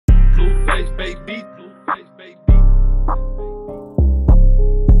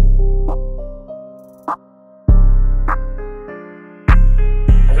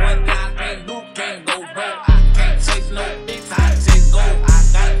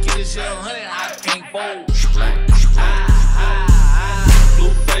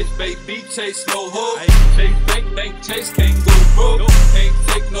chase no hoe. Chase bank, chase, can't go broke. Can't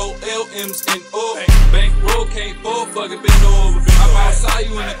take no LMs and O. Bank roll, can't fall, fucking bend over. I'm outside,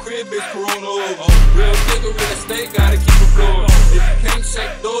 you in the crib, bitch, Corona over. Real nigga, real estate, gotta keep it flowing. If you can't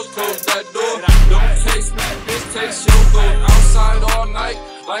shake doors, close that door. Don't chase me, bitch, chase your goal. Outside all night,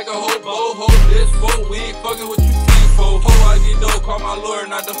 like a hobo. Hold this boat, we ain't fucking with you, can't for. Ho, I get dope, call my lawyer,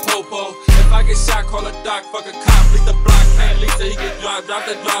 not the popo. If I get shot, call a doc, fuck a cop, leak the block, can't leak till he get dropped. Drop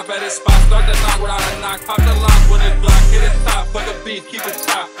the drop at his spot, start the knock without a knock. Pop the lock with a block, hit it top, fuck a beef, keep it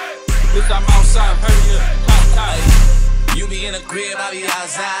top. Bitch, I'm outside, hurry up, top. You be in the crib, I be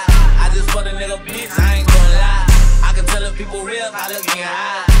outside. I just fuck a nigga bitch, I ain't gon' lie. I can tell if people real by looking in your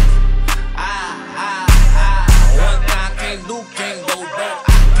eyes. One thing I can't do, can't go broke.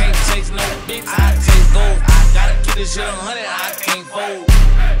 I can't chase no bitch, I chase gold. I gotta keep this shit 100, I can't fold.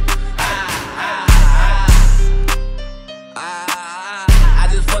 I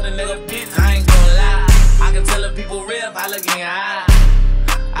just fuck a nigga bitch, I ain't gon' lie. I can tell if people real by looking in your eyes.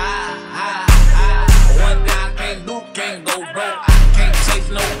 One thing I can't do, can't go broke. I can't chase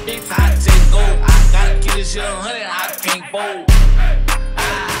no bitch, I chase gold. I gotta keep this shit 100, I can't fold.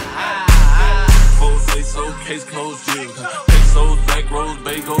 Say so, case closed, yeah. Pesos, bank rolls,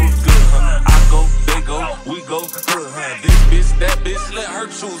 bagels, good, I go, they go, we go, good, This bitch, that bitch, let her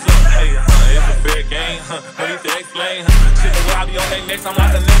choose, Hey, it's a fair game, no need to explain, Shit, the way I be on their necks, I'm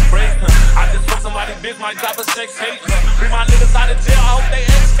like a neck break, I just fuck somebody, bitch, might drop a sex tape. Bring my niggas out of jail, I hope they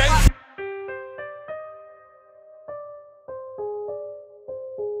escape.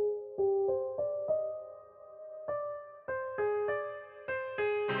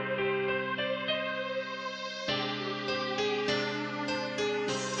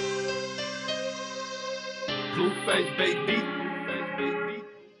 Blueface, baby.